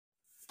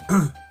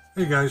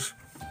Hey guys,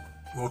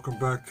 welcome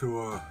back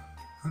to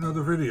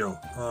another video.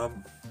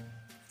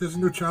 There's a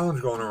new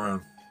challenge going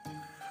around.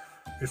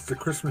 It's the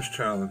Christmas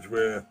challenge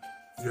where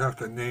you have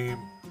to name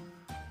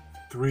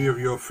three of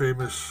your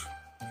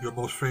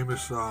most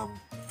famous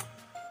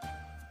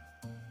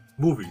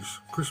movies,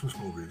 Christmas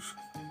movies,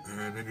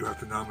 and then you have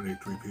to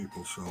nominate three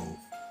people. So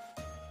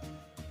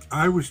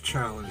I was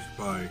challenged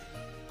by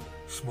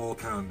Small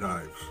Town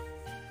Dives.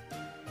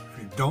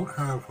 If you don't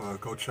have her,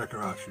 go check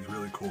her out. She's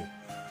really cool.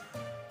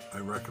 I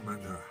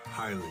recommend her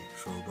highly,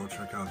 so go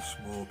check out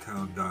Small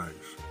Town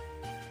Dives.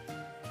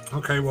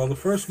 Okay, well, the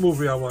first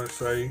movie I want to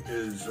say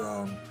is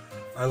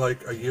I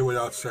like A Year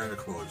Without Santa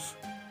Claus.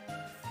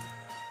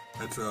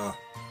 It's a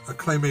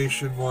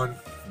claymation one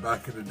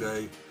back in the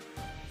day.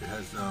 It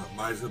has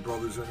Meisner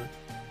Brothers in it.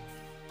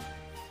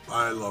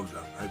 I love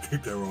them. I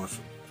think they're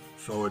awesome.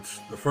 So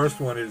the first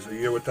one is A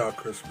Year Without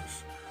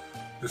Christmas.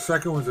 The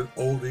second one's an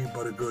oldie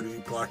but a goodie,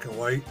 black and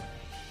white.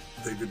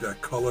 They did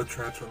that color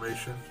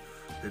transformation.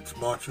 It's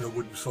March of the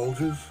Wooden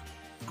Soldiers.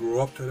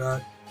 Grew up to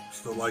that.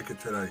 Still like it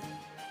today.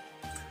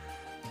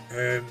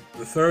 And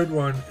the third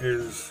one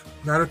is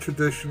not a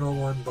traditional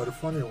one, but a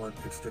funny one.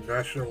 It's the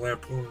National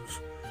Lampoon's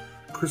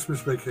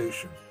Christmas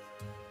Vacation.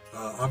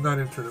 I'm not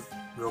into the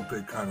real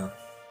big kind of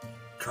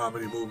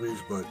comedy movies,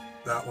 but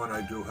that one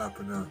I do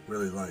happen to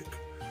really like.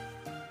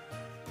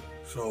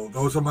 So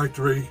those are my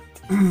three.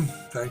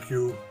 Thank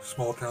you,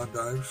 Small Town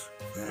Dives.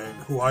 And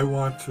who I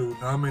want to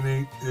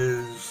nominate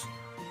is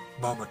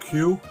Mama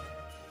Q,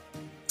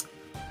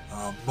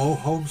 Mo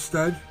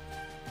Homestead,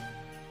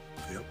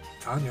 yep,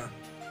 Tanya,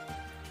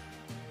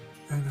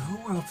 and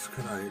who else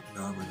can I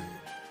nominate?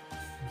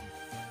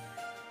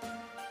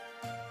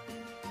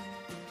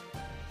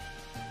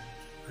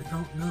 I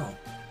don't know.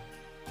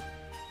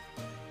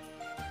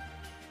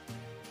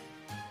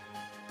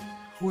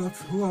 Who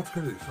else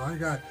could it be? So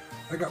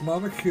I got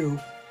Mama Q,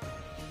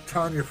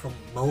 Tanya from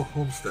Mo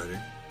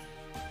Homesteading,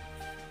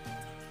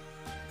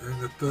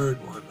 and the third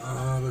one,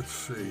 let's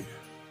see.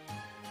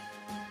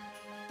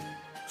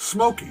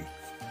 Smokey,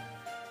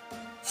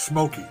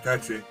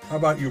 that's it. How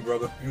about you,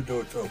 brother? You do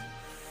it too.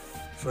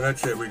 So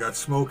that's it. We got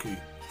Smokey,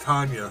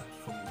 Tanya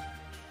from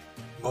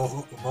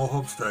Mo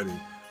Homesteading,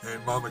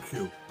 and Mama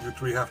Q. You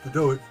three have to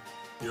do it.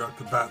 You're up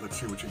to bat. Let's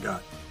see what you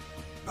got.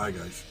 Bye,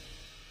 guys.